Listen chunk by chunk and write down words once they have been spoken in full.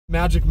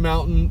Magic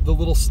Mountain, the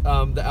little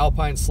the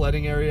alpine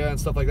sledding area and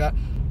stuff like that.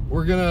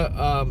 We're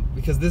gonna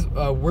because this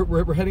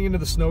we're heading into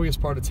the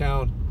snowiest part of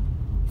town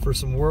for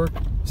some work,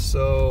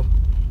 so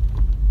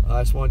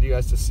I just wanted you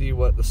guys to see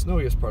what the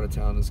snowiest part of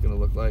town is gonna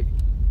look like.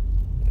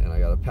 And I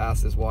gotta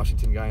pass this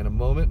Washington guy in a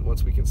moment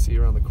once we can see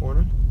around the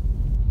corner.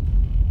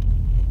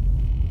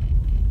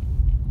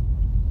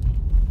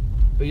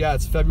 But yeah,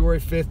 it's February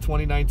 5th,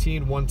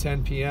 2019,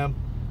 1:10 p.m.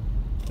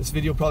 This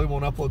video probably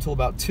won't upload till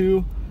about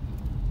 2.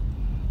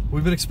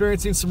 We've been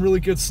experiencing some really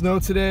good snow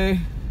today.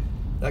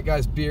 That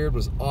guy's beard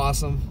was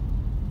awesome.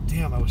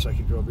 Damn, I wish I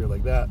could grow a beard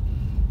like that.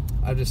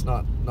 I'm just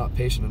not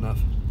patient enough.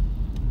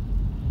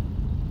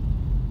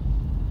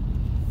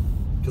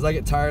 Because I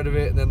get tired of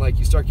it, and then like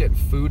you start getting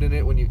food in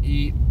it when you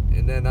eat,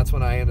 and then that's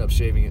when I end up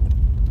shaving it.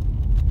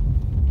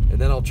 And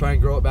then I'll try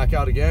and grow it back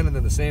out again, and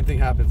then the same thing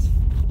happens.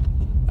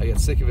 I get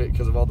sick of it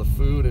because of all the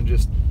food, and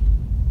just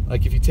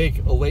like if you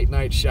take a late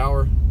night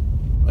shower,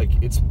 like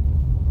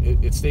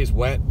it stays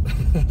wet.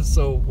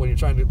 So when you're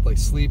trying to like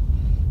sleep,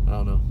 I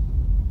don't know.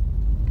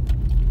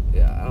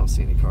 Yeah, I don't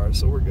see any cars,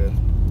 so we're good.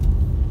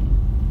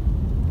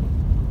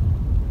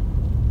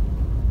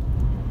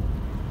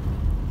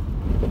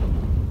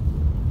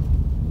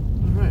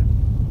 All right.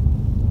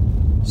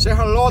 Say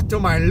hello to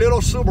my little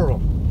Subaru.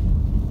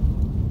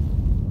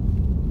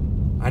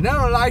 I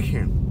never liked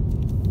him.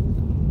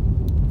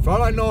 For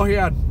all I know, he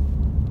had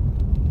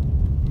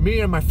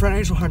me and my friend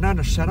Angel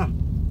Hernandez set up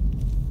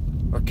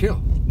or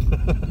kill.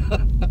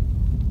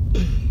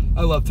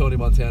 I love Tony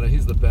Montana.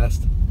 He's the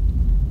best.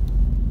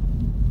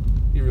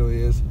 He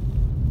really is.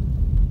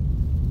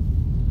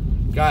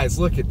 Guys,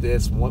 look at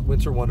this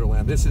Winter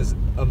Wonderland. This is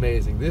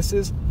amazing. This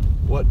is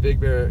what Big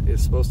Bear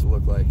is supposed to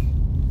look like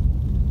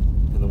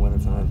in the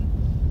wintertime.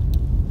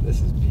 This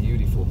is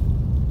beautiful.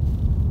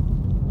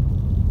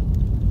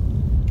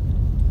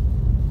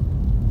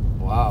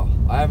 Wow,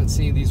 I haven't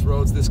seen these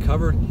roads this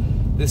covered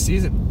this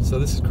season, so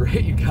this is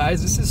great, you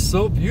guys. This is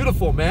so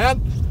beautiful,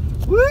 man.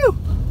 Woo!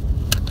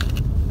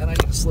 And I need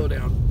to slow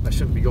down. I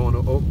shouldn't be going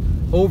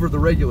over the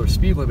regular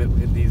speed limit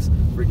in these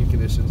freaking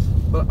conditions.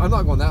 But I'm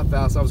not going that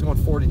fast. I was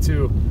going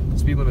 42.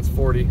 Speed limit's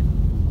 40.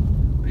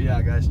 But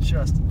yeah, guys,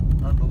 just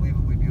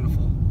unbelievably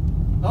beautiful.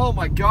 Oh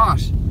my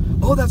gosh.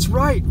 Oh, that's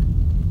right.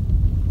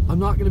 I'm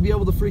not going to be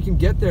able to freaking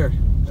get there.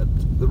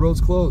 The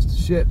road's closed.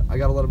 Shit, I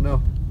got to let them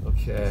know.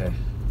 Okay.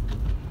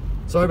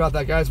 Sorry about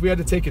that, guys. We had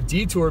to take a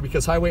detour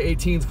because Highway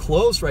 18's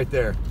closed right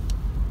there.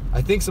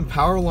 I think some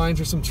power lines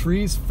or some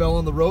trees fell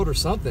on the road or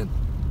something.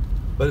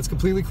 But it's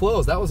completely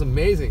closed. That was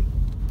amazing.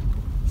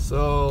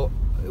 So,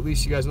 at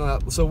least you guys know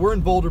that. So we're in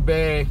Boulder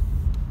Bay.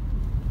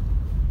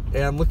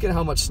 And look at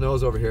how much snow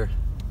is over here.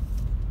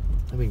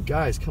 I mean,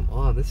 guys, come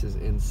on. This is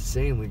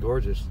insanely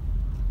gorgeous.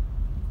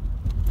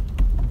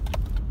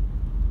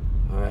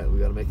 Alright, we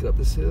gotta make it up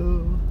this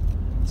hill.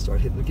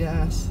 Start hitting the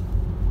gas.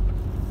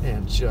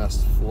 And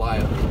just fly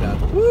up this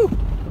bad. Woo!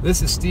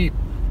 This is steep.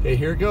 Okay,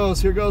 here it goes.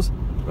 Here it goes.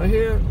 Right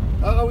here.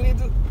 Oh,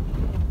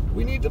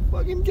 we need to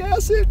fucking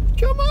gas it.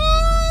 Come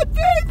on,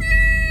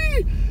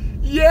 baby!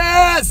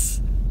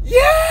 Yes!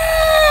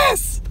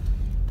 Yes!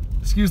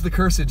 Excuse the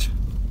cursage.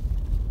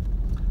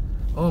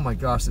 Oh my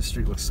gosh, this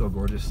street looks so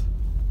gorgeous.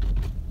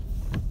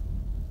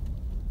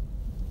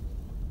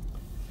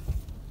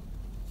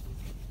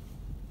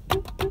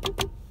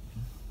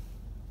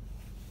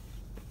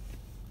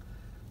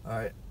 All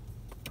right.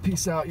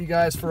 Peace out, you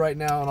guys, for right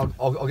now, and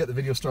I'll get the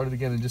video started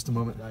again in just a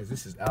moment. Guys,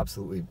 this is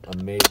absolutely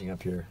amazing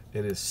up here.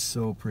 It is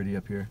so pretty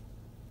up here.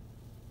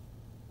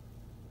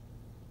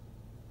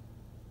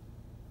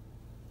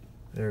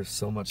 There's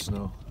so much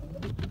snow.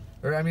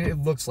 Or, I mean, it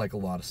looks like a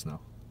lot of snow.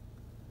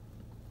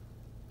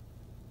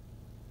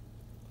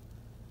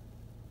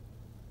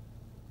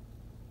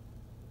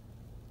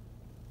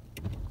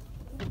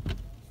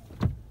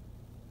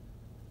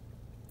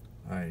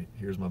 Alright,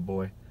 here's my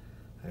boy.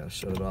 I gotta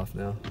shut it off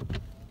now.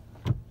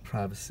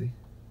 Privacy.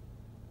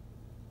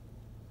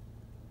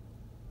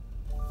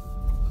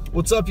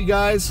 What's up, you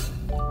guys?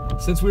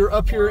 Since we were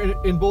up here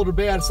in Boulder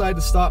Bay, I decided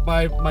to stop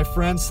by my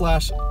friend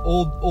slash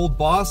old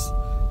boss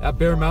at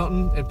Bear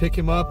Mountain and pick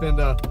him up and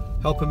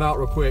help him out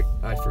real quick.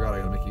 I forgot I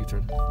gotta make a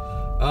U-turn.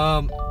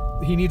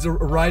 He needs a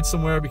ride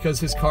somewhere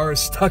because his car is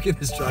stuck in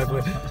his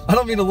driveway. I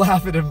don't mean to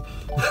laugh at him,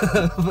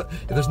 but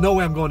there's no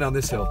way I'm going down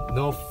this hill.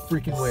 No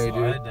freaking way,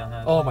 dude.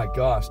 Oh my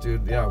gosh,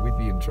 dude. Yeah, we'd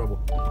be in trouble.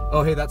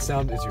 Oh, hey, that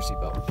sound is your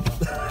seatbelt.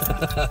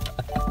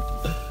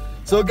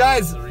 So,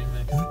 guys,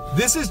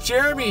 this is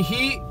Jeremy.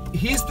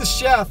 He's the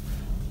chef.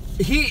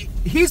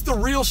 He's the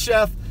real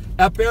chef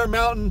at Bear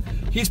Mountain.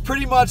 He's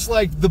pretty much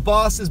like the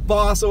boss's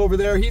boss over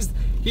there. He's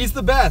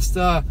the best.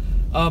 I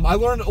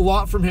learned a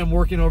lot from him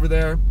working over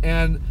there,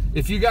 and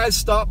if you guys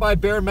stop by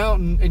Bear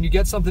Mountain and you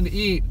get something to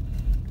eat,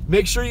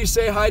 make sure you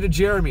say hi to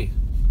Jeremy.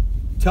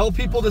 Tell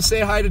people to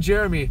say hi to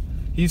Jeremy.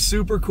 He's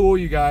super cool,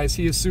 you guys.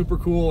 He is super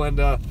cool, and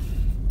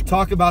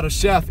talk about a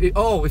chef.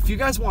 Oh, if you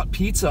guys want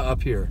pizza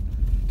up here,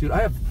 dude,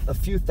 I have a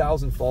few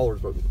thousand followers,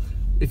 but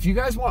if you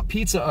guys want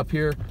pizza up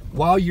here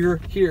while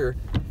you're here,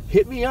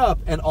 hit me up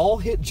and I'll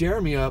hit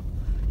Jeremy up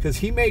because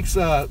he makes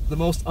the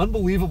most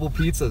unbelievable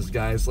pizzas,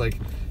 guys. Like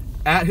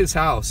at his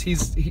house,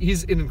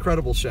 he's an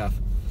incredible chef.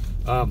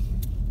 You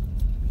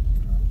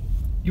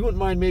wouldn't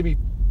mind maybe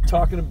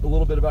talking a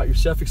little bit about your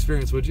chef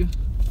experience, would you?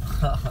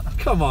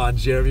 Come on,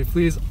 Jeremy,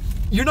 please.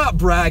 You're not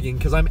bragging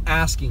because I'm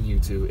asking you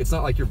to. It's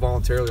not like you're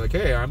voluntarily like,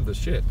 hey, I'm the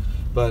shit.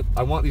 But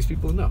I want these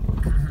people to know.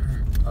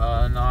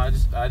 No,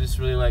 I just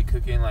really like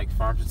cooking like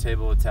farm to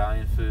table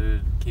Italian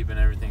food, keeping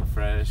everything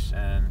fresh,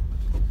 and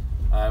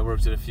I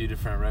worked at a few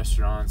different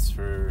restaurants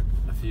for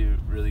a few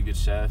really good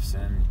chefs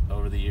and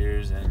over the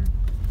years, and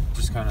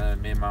just kind of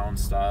made my own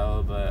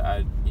style.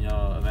 But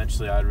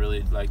eventually I'd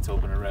really like to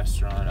open a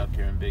restaurant up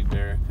here in Big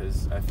Bear,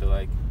 because I feel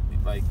like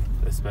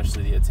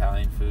especially the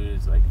Italian food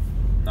is like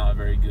not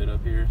very good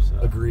up here. So.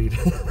 Agreed.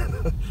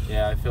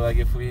 Yeah, I feel like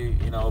if we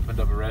opened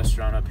up a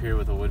restaurant up here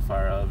with a wood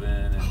fire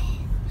oven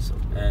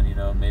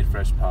and made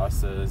fresh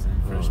pastas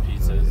and fresh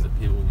pizzas, that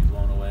people would be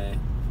blown away,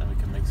 and we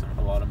can make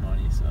a lot of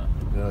money. So.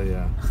 Hell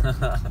yeah.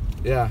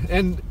 Yeah,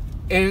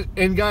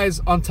 and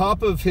guys, on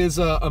top of his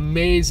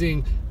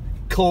amazing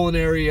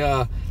culinary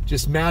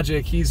just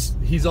magic,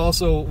 he's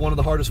also one of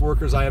the hardest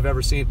workers I have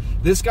ever seen.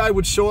 This guy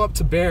would show up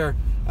to Bear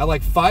at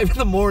like 5 in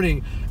the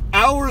morning,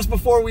 hours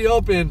before we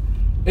open,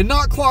 and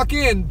not clock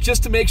in,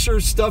 just to make sure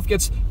stuff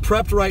gets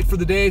prepped right for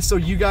the day so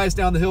you guys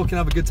down the hill can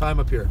have a good time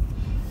up here.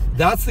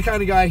 That's the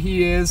kind of guy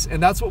he is,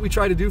 and that's what we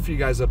try to do for you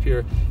guys up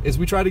here, is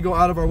we try to go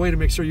out of our way to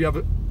make sure you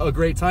have a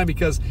great time,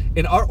 because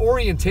in our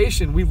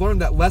orientation, we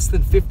learned that less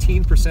than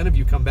 15% of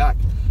you come back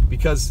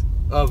because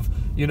of,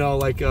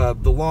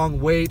 the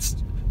long waits,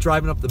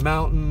 driving up the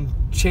mountain,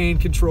 chain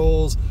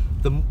controls,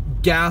 the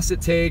gas it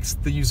takes,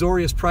 the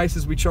usurious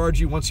prices we charge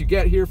you once you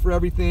get here for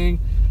everything,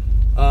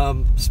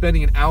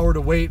 spending an hour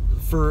to wait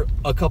for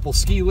a couple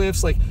ski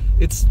lifts. Like,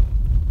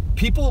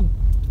 people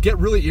get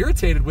really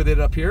irritated with it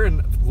up here,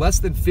 and less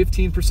than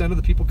 15% of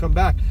the people come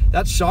back.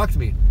 That shocked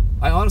me.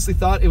 I honestly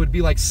thought it would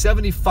be like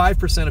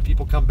 75% of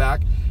people come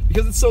back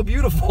because it's so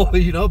beautiful,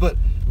 but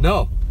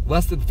no,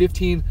 less than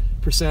 15%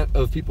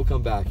 of people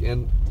come back,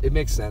 and it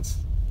makes sense.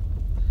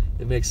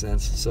 It makes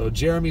sense. So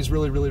Jeremy's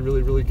really, really,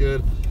 really, really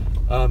good.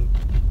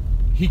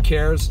 He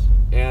cares,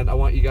 and I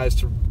want you guys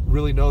to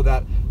really know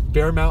that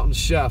Bear Mountain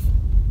Chef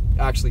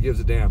actually gives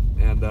a damn,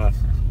 and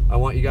I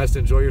want you guys to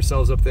enjoy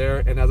yourselves up there.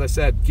 And as I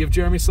said, give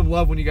Jeremy some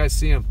love when you guys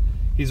see him.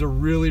 He's a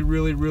really,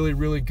 really, really,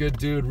 really good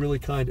dude, really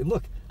kind. And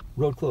look,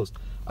 road closed.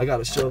 I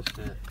gotta show.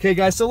 Okay,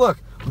 guys, so look,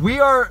 we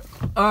are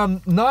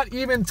not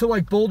even to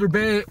like Boulder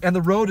Bay, and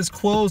the road is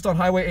closed on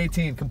Highway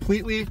 18.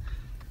 Completely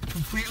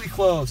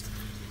closed.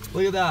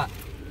 Look at that.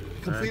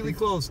 Completely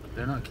closed.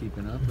 They're not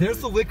keeping up. There's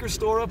the liquor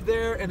store up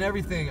there and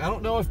everything. I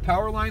don't know if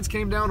power lines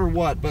came down or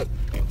what, but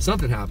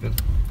something happened.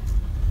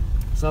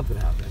 Something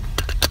happened.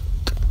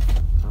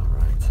 All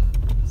right.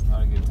 It's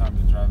not a good time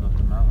to drive up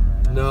the mountain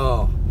right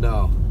now.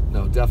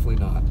 No, definitely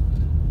not.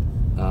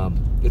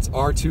 It's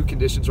R2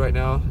 conditions right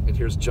now, and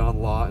here's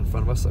John Law in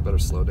front of us. I better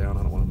slow down.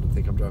 I don't want him to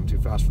think I'm driving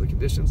too fast for the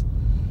conditions,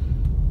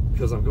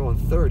 because I'm going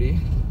 30.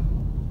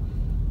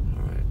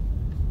 All right.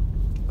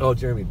 Oh,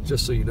 Jeremy,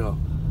 just so you know,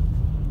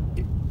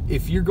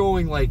 if you're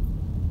going like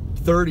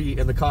 30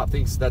 and the cop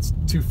thinks that's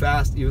too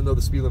fast, even though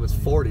the speed limit's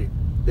 40,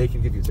 they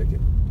can give you a ticket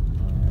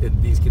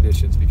in these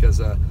conditions,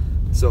 because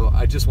so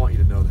I just want you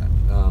to know that.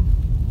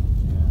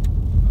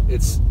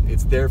 It's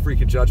their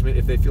freaking judgment.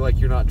 If they feel like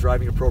you're not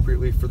driving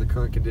appropriately for the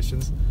current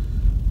conditions,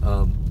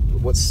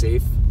 what's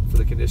safe for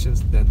the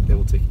conditions, then they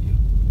will ticket you.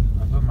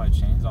 I put my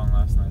chains on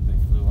last night, they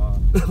flew off.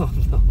 Oh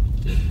no.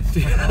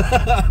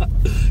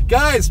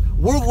 Guys,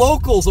 we're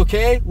locals,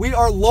 okay? We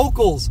are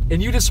locals,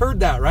 and you just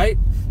heard that, right?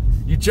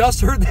 You just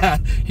heard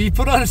that. He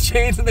put on his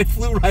chains and they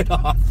flew right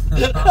off.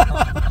 Yeah,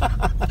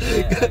 I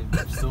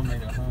still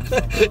made it home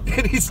somehow.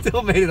 And he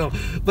still made it home.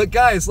 But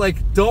guys,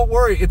 like, don't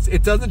worry.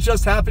 It doesn't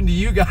just happen to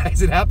you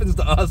guys. It happens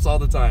to us all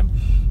the time.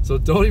 So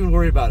don't even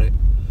worry about it.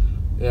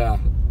 Yeah.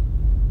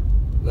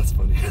 That's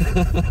funny.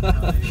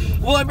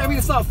 Well, I mean,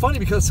 it's not funny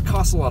because it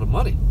costs a lot of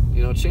money.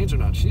 Chains are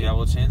not cheap. Yeah,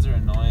 well, chains are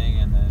annoying,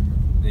 and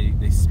then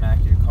they smack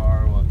your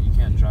car. Well, you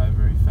can't drive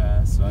very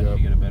fast, so I need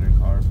to get a better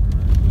car from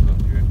the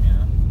up here,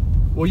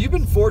 Well, you've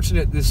been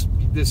fortunate this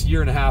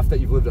year and a half that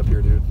you've lived up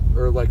here, dude,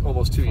 or like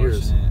almost 2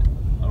 years.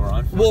 Or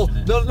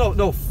unfortunate. Well,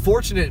 no.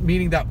 Fortunate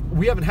meaning that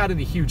we haven't had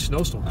any huge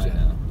snowstorms yet.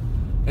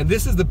 And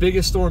this is the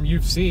biggest storm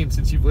you've seen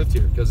since you've lived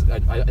here, because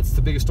it's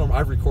the biggest storm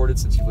I've recorded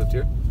since you've lived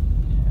here.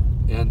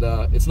 Yeah. And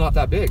it's not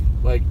that big.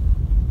 Like,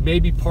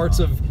 maybe parts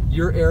of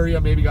your area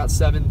maybe got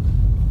 7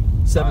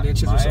 inches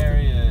or something. My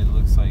area, it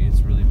looks like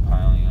it's really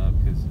piling up,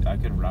 because I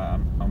can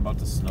ride. I'm about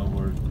to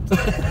snowboard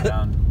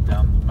down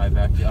my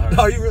backyard.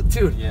 Are you,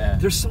 dude? Yeah.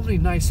 There's so many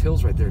nice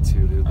hills right there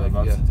too, dude. I'm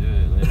about to do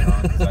it later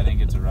on, because I didn't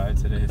get to ride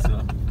today,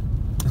 so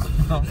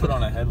I'll put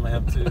on a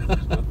headlamp too.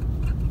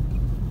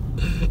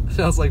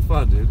 Sounds like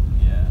fun, dude.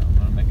 Yeah, I'm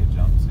gonna make a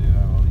jump too. I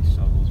have all these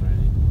shovels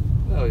ready.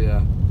 Oh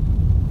yeah.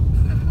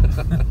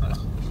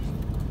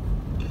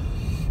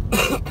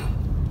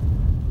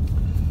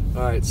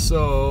 All right,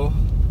 so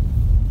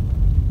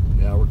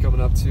yeah, we're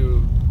coming up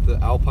to the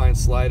Alpine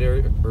Slide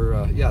area,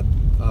 or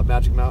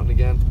Magic Mountain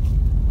again.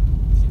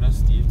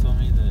 Steve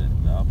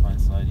Alpine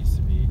slide used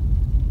to be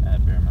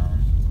at Bear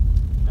Mountain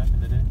back in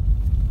the day.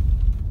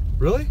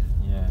 Really?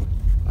 Yeah.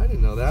 I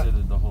didn't know that. So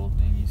the whole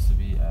thing used to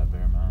be at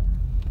Bear Mountain.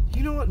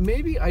 You know what?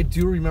 Maybe I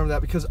do remember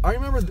that because I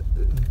remember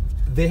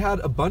they had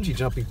a bungee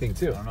jumping thing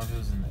too. I don't know if it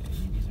was in the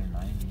 80s or 90s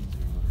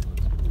or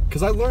what it was.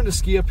 Because I learned to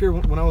ski up here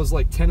when I was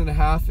like 10 and a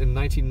half in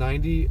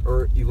 1990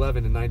 or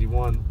 11 in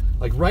 91.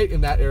 Like right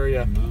in that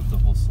area. They moved the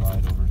whole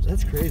slide over to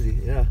That's here. crazy.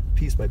 Yeah.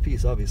 Piece by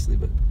piece, obviously,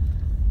 but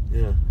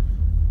yeah.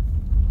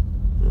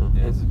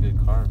 Yeah, it's a good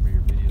car for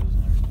your videos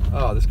and everything.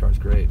 Oh, this car's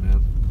great,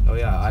 man. Oh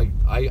yeah,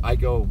 I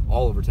go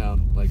all over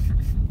town, like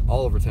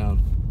all over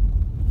town.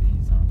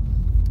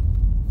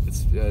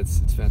 It's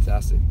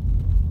fantastic.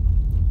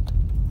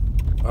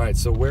 All right,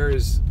 so where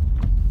is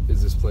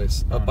this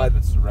place? Up by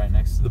it's right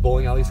next to the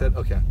bowling alley. barn. Said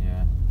okay.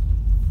 Yeah.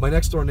 My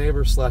next door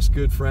neighbor /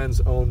 good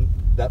friends own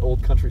that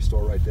old country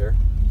store right there.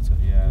 So,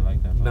 yeah, I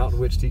like that place. Mountain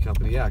Witch Tea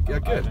Company. Yeah, yeah,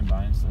 I've good. been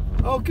buying stuff.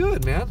 Oh,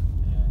 good, man.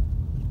 Yeah.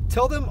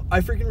 Tell them I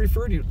freaking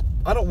referred you.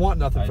 I don't want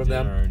nothing from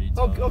them. Already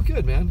Oh,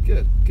 good, man.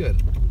 Good.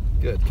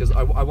 Because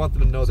I want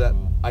them to know that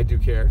cool. I do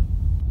care.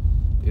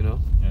 You know.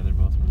 Yeah, they're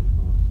both really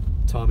cool.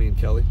 Tommy and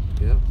Kelly.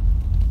 Yeah.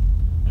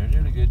 They're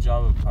doing a good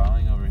job of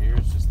plowing over here.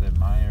 It's just that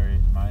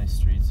my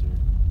streets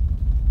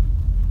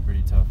are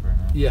pretty tough right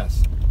now.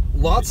 Yes.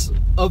 Lots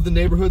of the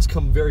neighborhoods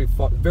come very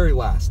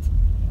last.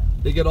 Yeah.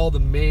 They get all the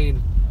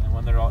main. And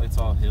when it's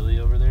all hilly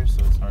over there,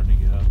 so it's hard to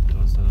get up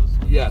those hills.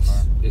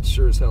 Yes, it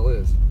sure as hell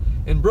is.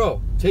 And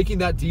bro, taking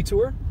that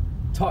detour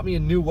taught me a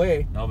new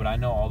way. No, but I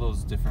know all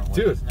those different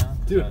ways now.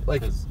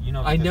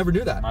 I never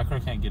knew that. My car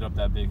can't get up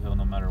that big hill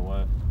no matter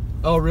what.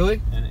 Oh,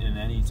 really? In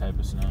any type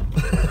of snow.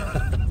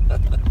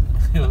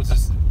 It was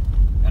just,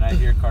 and I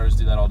hear cars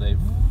do that all day.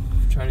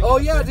 Try to get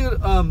up there,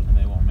 dude. And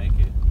they won't make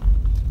it.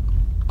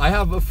 I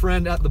have a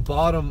friend at the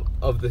bottom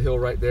of the hill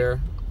right there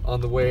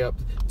on the way up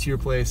to your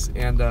place,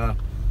 and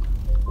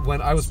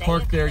when I was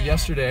parked there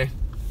yesterday,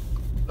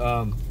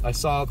 I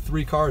saw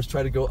 3 cars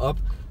try to go up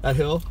that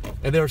hill,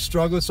 and they were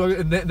struggling,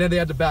 and then they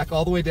had to back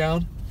all the way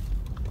down.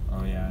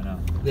 Oh yeah, I know.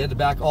 They had to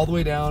back all the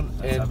way down.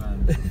 That's and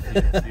happened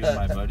to a few of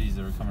my buddies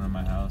that were coming to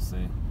my house.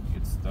 They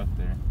get stuck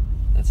there.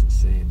 That's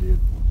insane, dude.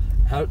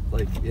 How,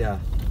 like, yeah.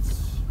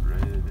 It's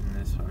right in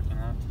this parking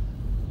lot.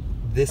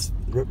 This,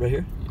 right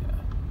here? Yeah.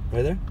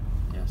 Right there?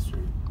 Yeah,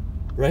 straight.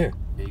 Right here?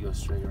 Yeah, you go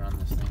straight around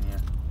this thing, yeah.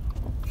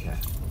 Okay.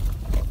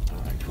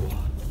 All right, cool.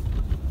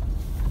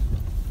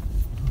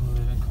 Oh,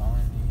 they've been calling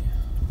me.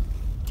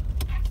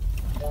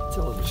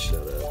 Tell him to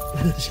shut up.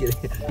 Just kidding.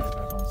 Yeah,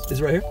 back on Is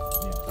it right here?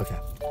 Yeah. Okay.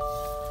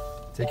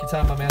 Take your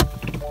time, my man.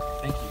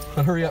 Thank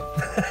you. Hurry up.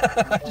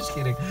 Just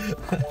kidding.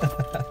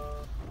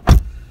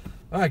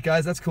 All right,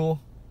 guys, that's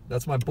cool.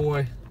 That's my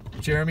boy,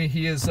 Jeremy.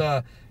 He is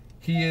the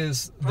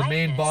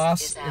main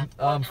boss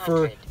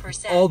for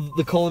all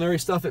the culinary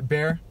stuff at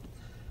Bear.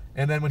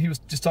 And then when he was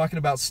just talking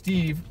about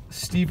Steve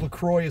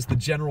LaCroix is the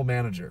general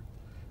manager.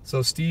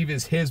 So Steve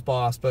is his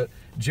boss, but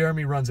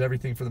Jeremy runs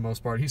everything for the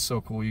most part. He's so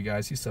cool, you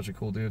guys. He's such a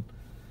cool dude.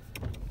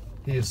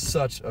 He is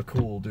such a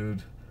cool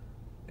dude.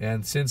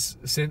 And since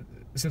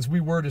we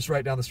were just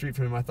right down the street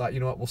from him, I thought, you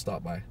know what, we'll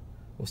stop by.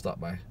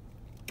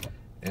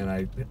 And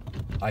I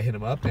hit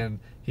him up, and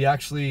he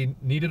actually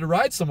needed a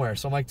ride somewhere.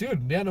 So I'm like,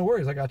 dude, yeah, no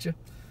worries, I got you.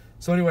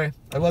 So anyway,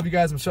 I love you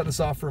guys. I'm shutting this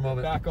off for a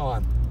moment. Back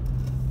on.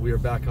 We are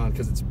back on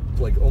because it's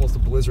like almost a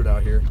blizzard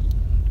out here.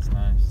 It's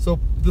nice. So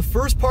the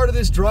first part of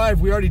this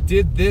drive, we already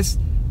did this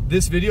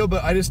video,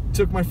 but I just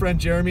took my friend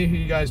Jeremy, who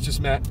you guys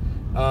just met,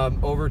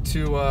 over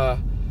to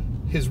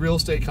his real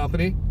estate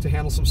company to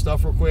handle some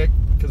stuff real quick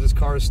because his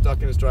car is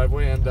stuck in his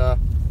driveway. And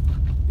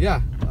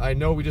yeah, I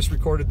know we just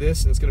recorded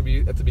this and it's going to be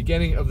at the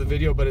beginning of the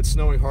video, but it's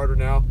snowing harder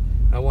now.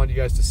 I want you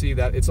guys to see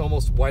that it's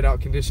almost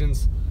whiteout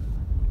conditions.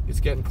 It's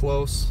getting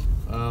close.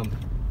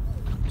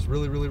 It's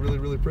really, really, really,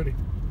 really pretty.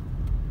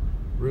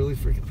 Really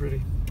freaking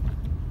pretty.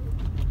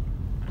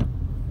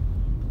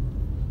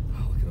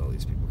 Oh, look at all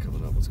these people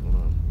coming up. What's going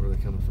on? Where are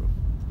they coming from?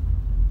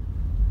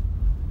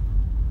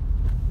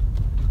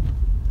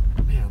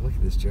 Man, look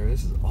at this, Jerry.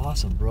 This is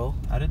awesome, bro.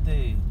 How did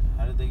they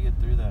get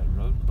through that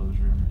road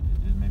closure?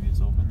 Maybe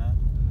it's open now?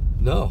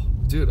 No,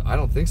 dude, I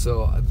don't think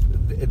so.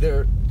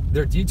 They're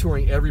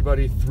detouring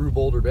everybody through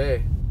Boulder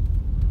Bay.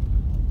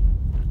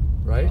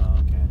 Right? Oh,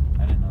 okay.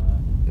 I didn't know that.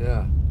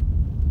 Yeah.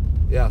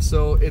 Yeah,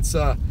 so it's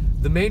the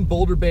main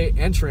Boulder Bay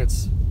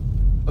entrance.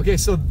 Okay,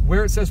 so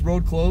where it says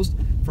road closed,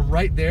 from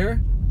right there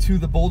to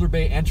the Boulder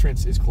Bay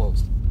entrance is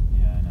closed.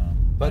 Yeah, I know.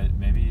 But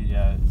maybe,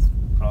 yeah, it's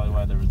probably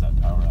why there was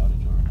that power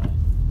outage overnight.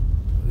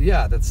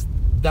 Yeah, that's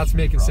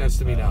making sense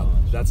to me now.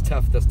 That's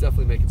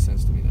definitely making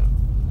sense to me now.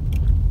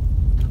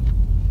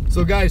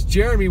 So guys,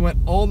 Jeremy went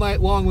all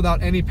night long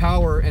without any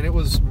power, and it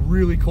was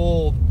really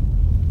cold.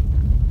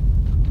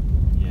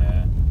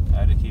 Yeah, I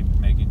had to keep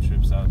making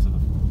trips out to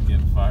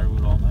get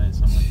firewood all night,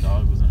 so my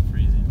dog wasn't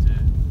freezing too.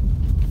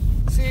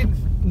 See,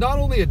 not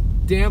only a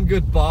damn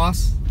good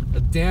boss, a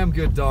damn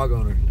good dog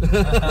owner.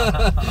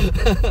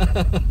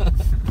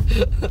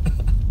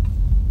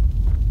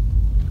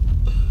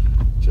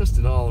 Just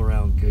an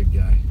all-around good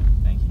guy.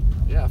 Thank you.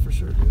 Yeah, for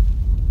sure, dude.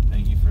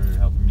 thank you for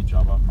helping me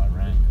drop off my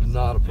rent.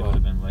 Not a problem. It would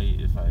have been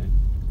late if I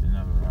didn't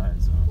have a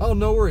ride. So. Oh,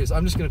 no worries.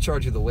 I'm just going to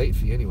charge you the late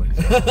fee anyway.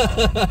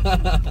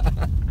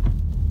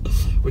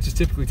 Which is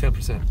typically 10%.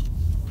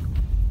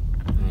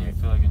 Do you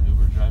feel like an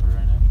Uber driver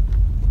right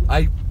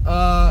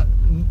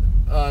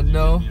now?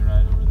 No. Give me a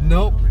ride over there,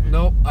 Nope. over here?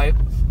 Nope.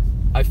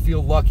 I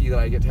feel lucky that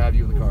I get to have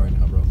you in the car right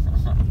now, bro.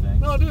 Thanks.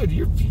 No, dude,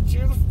 you're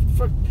the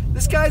fuck.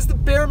 This guy's the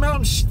Bear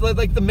Mountain,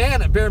 like the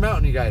man at Bear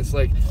Mountain, you guys.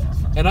 Like,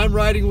 and I'm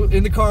riding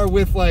in the car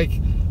with like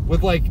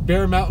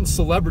Bear Mountain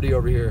celebrity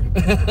over here.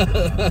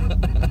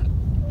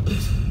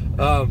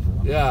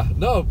 Yeah,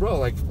 no, bro,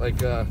 like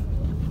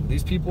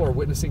these people are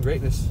witnessing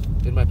greatness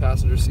in my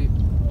passenger seat.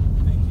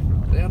 Thank you,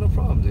 bro. Yeah, no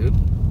problem, dude.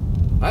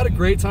 I had a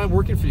great time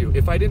working for you.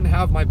 If I didn't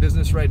have my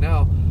business right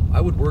now, I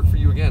would work for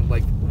you again,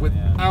 like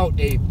without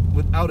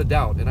a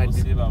doubt. And We'll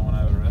see about when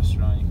I have a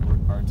restaurant. You can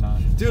work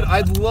part-time. Dude,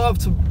 I'd love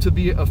to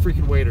be a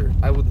freaking waiter.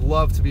 I would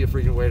love to be a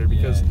freaking waiter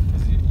because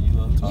you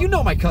love talking. you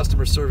know my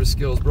customer service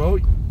skills, bro.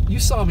 You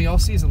saw me all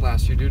season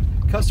last year, dude.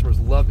 Customers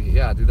love me.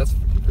 Yeah, dude, that's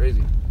freaking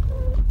crazy.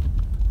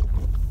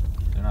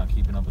 They're not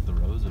keeping up with the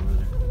roads over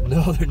there.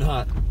 No, they're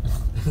not.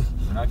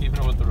 They're not keeping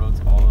up with the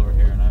roads all over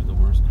here, and I have the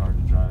worst car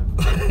to drive.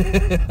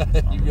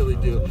 You really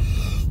do.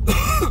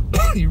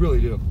 You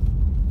really do.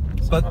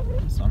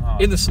 Somehow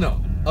In the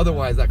snow.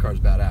 Otherwise, that car's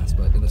badass.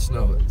 But in the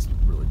snow, it's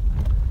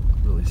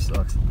really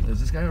sucks.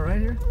 Is this guy all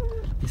right here?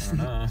 I don't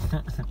know.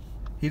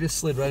 He just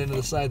slid right into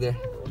the side there.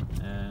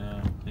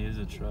 Yeah, he is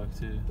a truck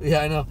too. Yeah,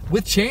 I know.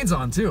 With chains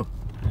on too.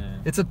 Yeah.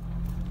 It's a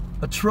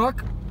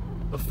truck,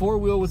 a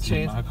 4-wheel with See,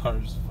 chains. my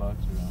car's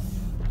fucked around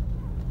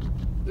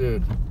here.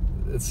 Dude,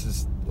 it's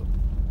just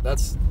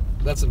that's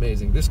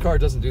amazing. This car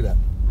doesn't do that.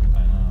 I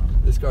know.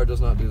 This car does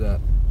not do that.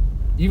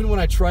 Even when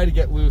I try to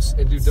get loose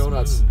and do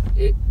donuts,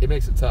 it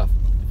makes it tough.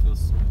 It feels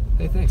smooth.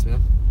 Hey, thanks,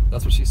 man.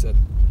 That's what she said.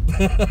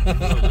 You go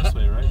this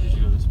way, right? Did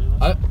you go this way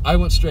last time? I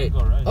went straight.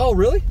 Go right. Oh,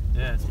 really?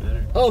 Yeah, it's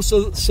better. Oh,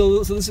 so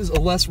this is a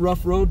less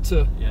rough road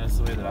to. Yeah, that's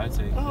the way that I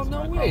take it. Oh, 'cause no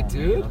my car way, won't make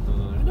dude. it up those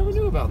other I never hills.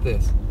 knew about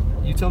this.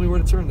 You tell me where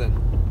to turn then.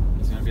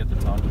 It's gonna be at the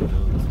top of the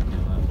hill. It's gonna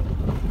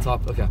be left.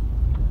 Top. Okay.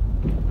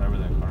 Right where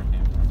that car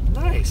came from.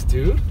 Nice,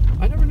 dude.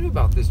 I never knew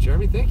about this,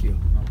 Jeremy. Thank you.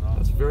 No problem.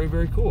 That's very,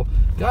 very cool.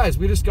 Guys,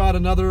 we just got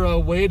another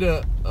way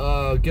to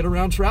get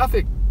around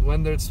traffic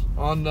when it's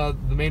on the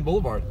main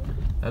boulevard.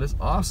 That is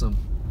awesome.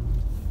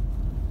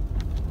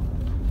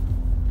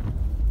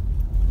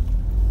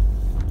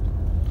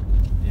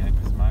 Yeah,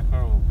 because my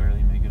car will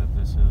barely make it up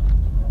this hill.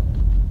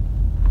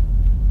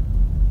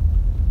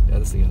 Yeah,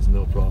 this thing has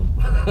no problem.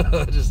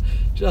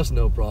 just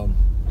no problem.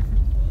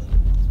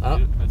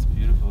 It's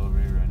beautiful over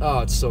here right now. Oh,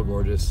 it's so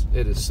gorgeous.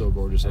 It is so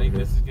gorgeous I over think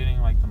here. this is getting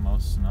like the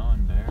most snow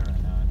in Bear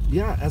right now.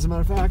 Yeah, as a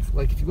matter of fact,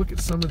 like if you look at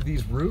some of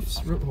these roofs,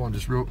 hold on,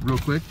 just real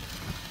quick.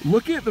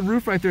 Look at the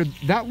roof right there.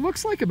 That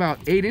looks like about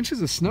 8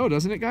 inches of snow,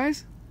 doesn't it,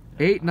 guys?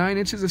 8, 9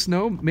 inches of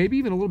snow, maybe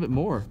even a little bit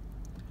more.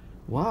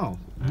 Wow.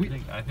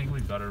 I think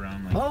we've got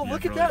around like. Oh,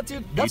 look at that,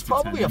 dude. That's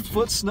probably a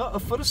foot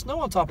of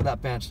snow on top of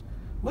that bench.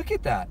 Look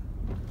at that.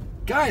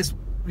 Guys,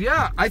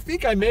 yeah, I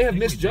think I may have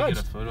misjudged.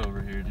 We did get a foot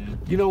over here, dude.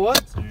 You know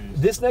what?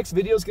 Seriously. This next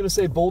video is going to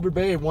say Boulder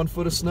Bay and 1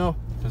 foot of snow.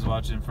 Because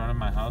watching in front of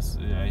my house,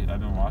 I've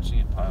been watching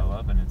it pile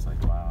up, and it's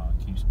like, wow,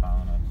 it keeps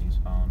piling up,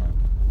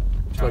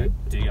 I'm trying to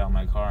dig out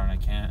my car, and I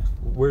can't.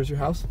 Where's your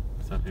house?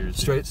 It's up here.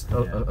 Straight? Yeah,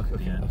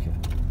 Okay.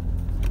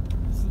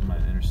 This is my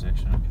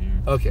intersection up here.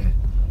 Okay.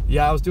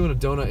 Yeah, I was doing a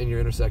donut in your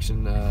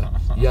intersection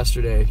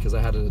yesterday because I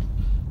had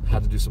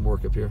to do some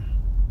work up here.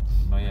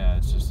 But yeah,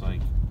 it's just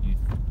like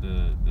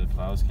the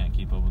plows can't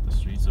keep up with the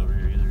streets over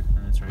here either,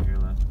 and it's right here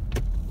left.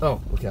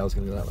 Oh, okay, I was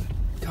gonna go that way.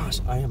 Gosh,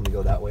 I am gonna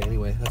go that way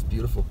anyway. That's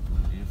beautiful.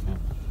 Beautiful.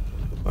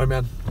 All right,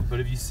 man. But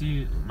if you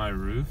see my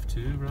roof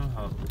too, bro,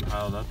 how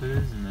piled up it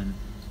is, and then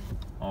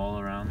all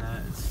around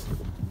that, it's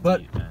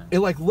deep, man. It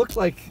like looks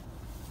like,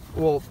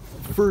 well,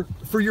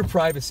 for your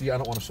privacy, I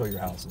don't want to show your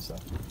house and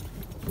stuff.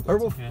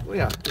 Or okay. Well,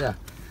 yeah. It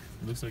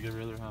looks like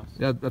every other house.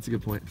 Yeah, that's a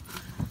good point.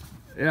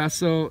 Yeah,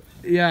 so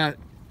yeah,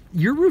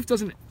 your roof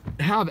doesn't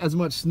have as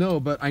much snow,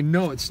 but I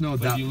know it snowed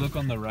But that. if you look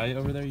on the right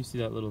over there, you see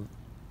that little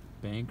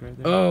bank right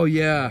there? Oh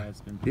yeah.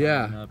 It's been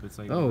piling up. It's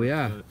like oh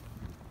yeah. foot.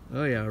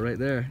 Oh yeah, right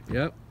there.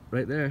 Yep,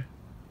 right there.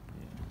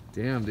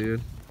 Yeah. Damn,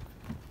 dude.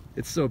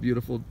 It's so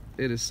beautiful.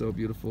 It is so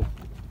beautiful.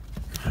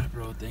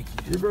 Bro, thank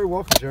you. You're very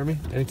welcome, Jeremy.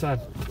 Anytime.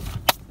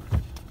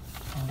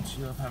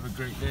 You have a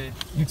great day.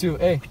 You too.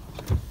 Hey,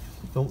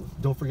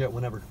 don't forget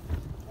whenever.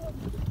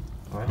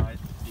 All right.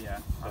 Yeah.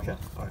 Okay.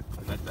 All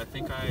right. I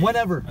think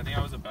Whenever. I think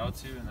I was about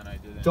to, and then I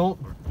didn't. Don't.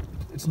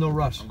 It's no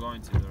rush. I'm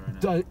going to though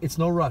right now. It's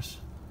no rush.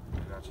 I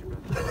got you,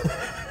 brother.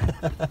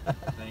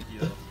 Thank you.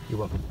 Though. You're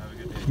welcome. Have a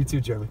good day. You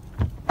too, Jeremy.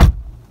 All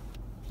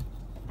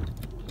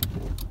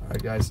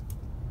right, guys.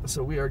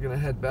 So we are gonna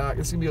head back.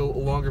 It's gonna be a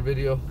longer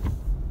video.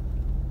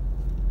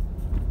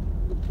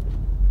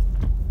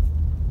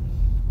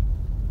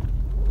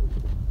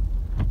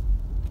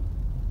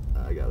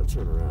 I gotta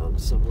turn around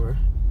somewhere.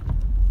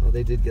 Oh,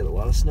 they did get a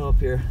lot of snow up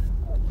here.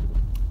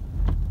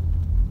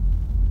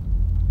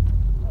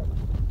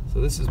 So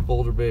this is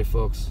Boulder Bay,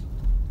 folks.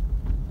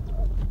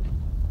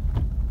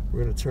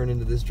 We're gonna turn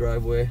into this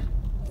driveway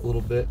a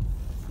little bit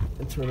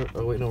and turn.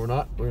 Oh wait, no, we're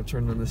not. We're gonna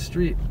turn on this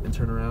street and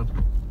turn around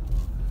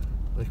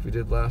like we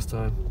did last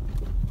time.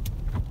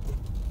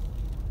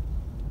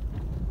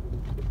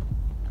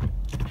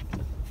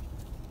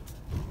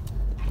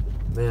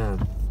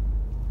 Man,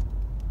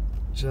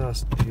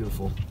 just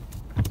beautiful.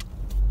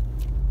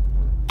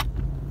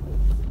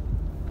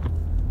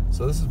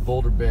 So this is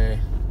Boulder Bay,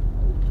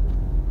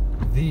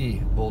 the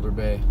Boulder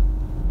Bay.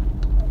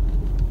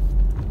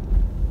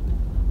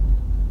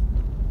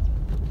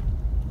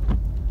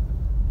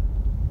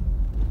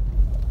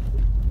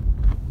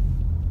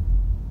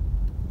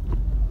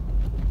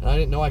 And I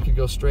didn't know I could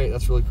go straight.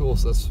 That's really cool.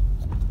 So that's,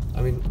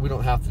 I mean, we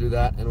don't have to do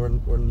that, and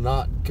we're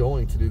not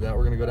going to do that.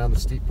 We're gonna go down the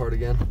steep part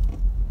again.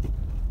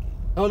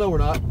 Oh no, we're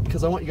not,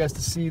 because I want you guys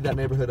to see that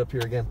neighborhood up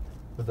here again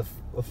with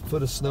a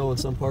foot of snow in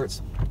some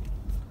parts.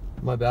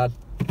 My bad.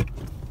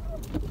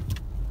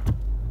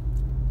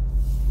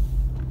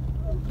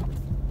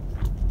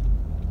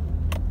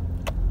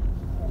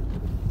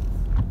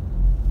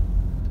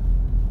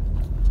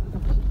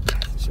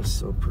 It's just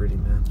so pretty,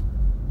 man.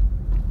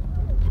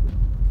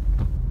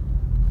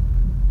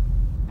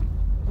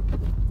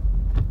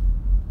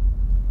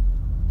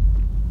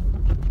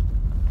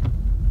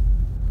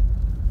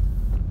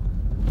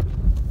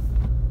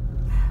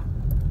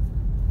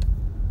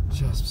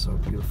 Just so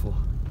beautiful.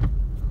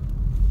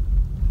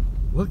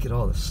 Look at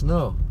all the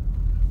snow.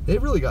 They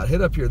really got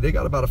hit up here. They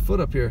got about a foot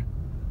up here.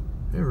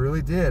 They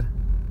really did.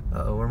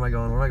 Uh-oh, where am I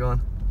going? Where am I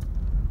going?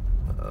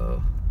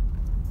 Uh-oh.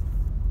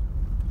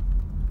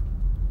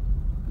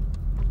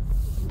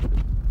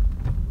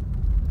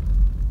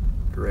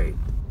 Great.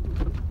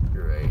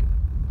 Great.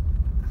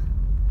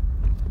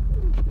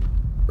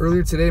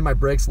 Earlier today, my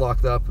brakes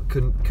locked up.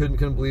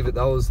 Couldn't believe it.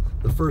 That was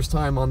the first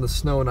time on the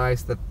snow and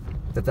ice that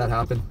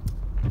happened.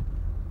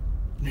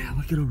 Man,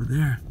 look at over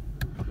there.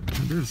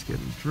 They're just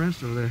getting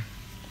drenched over there.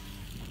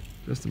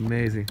 Just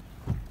amazing.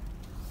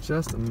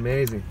 Just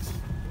amazing.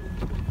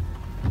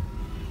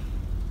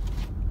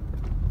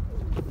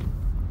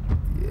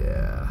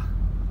 Yeah.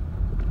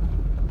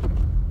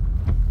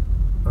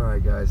 All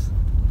right, guys.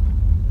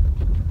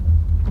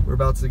 We're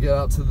about to get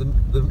out to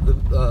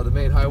the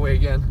main highway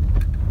again.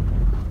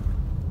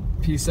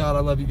 Peace out. I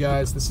love you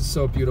guys. This is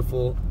so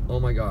beautiful. Oh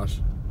my gosh.